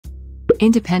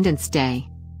Independence Day.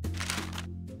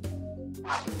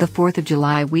 The 4th of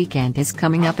July weekend is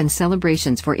coming up and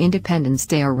celebrations for Independence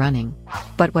Day are running.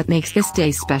 But what makes this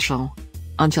day special?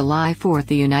 On July 4th,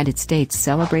 the United States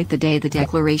celebrate the day the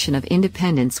Declaration of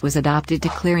Independence was adopted,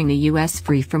 declaring the U.S.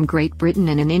 free from Great Britain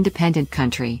and an independent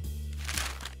country.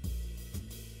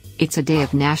 It's a day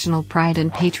of national pride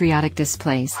and patriotic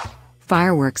displays.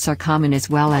 Fireworks are common,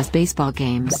 as well as baseball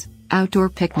games, outdoor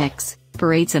picnics,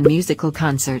 parades and musical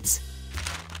concerts.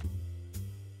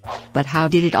 But how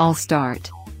did it all start?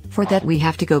 For that we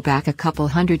have to go back a couple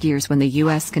hundred years, when the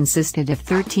U.S. consisted of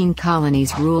 13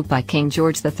 colonies ruled by King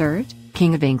George III,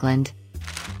 King of England.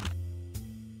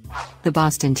 The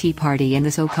Boston Tea Party and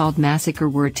the so-called massacre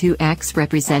were two acts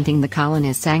representing the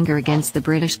colonists' anger against the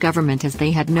British government, as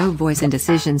they had no voice in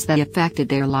decisions that affected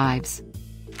their lives.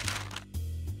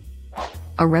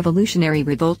 A revolutionary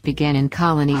revolt began, and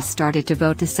colonies started to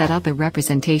vote to set up a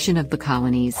representation of the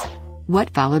colonies.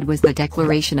 What followed was the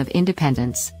Declaration of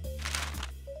Independence.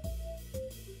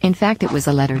 In fact, it was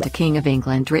a letter to King of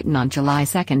England written on July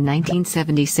 2,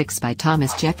 1976 by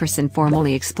Thomas Jefferson,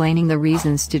 formally explaining the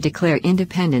reasons to declare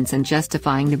independence and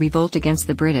justifying the revolt against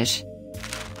the British.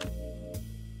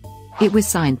 It was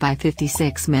signed by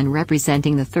 56 men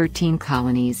representing the 13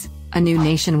 colonies. A new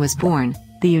nation was born,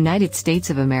 the United States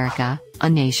of America, a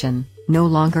nation, no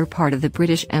longer part of the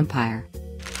British Empire.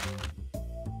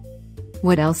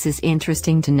 What else is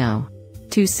interesting to know?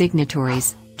 Two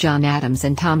signatories, John Adams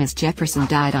and Thomas Jefferson,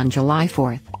 died on July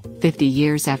 4, 50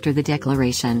 years after the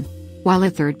Declaration, while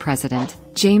a third president,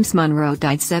 James Monroe,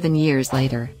 died 7 years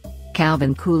later.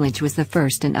 Calvin Coolidge was the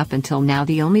first and up until now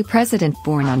the only president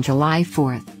born on July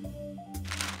 4.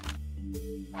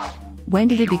 When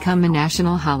did it become a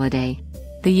national holiday?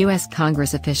 The U.S.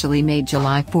 Congress officially made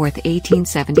July 4,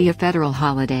 1870 a federal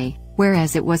holiday,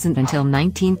 whereas it wasn't until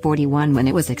 1941 when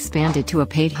it was expanded to a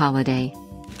paid holiday.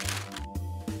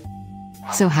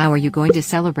 So how are you going to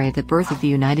celebrate the birth of the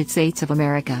United States of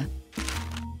America?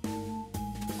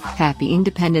 Happy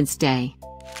Independence Day!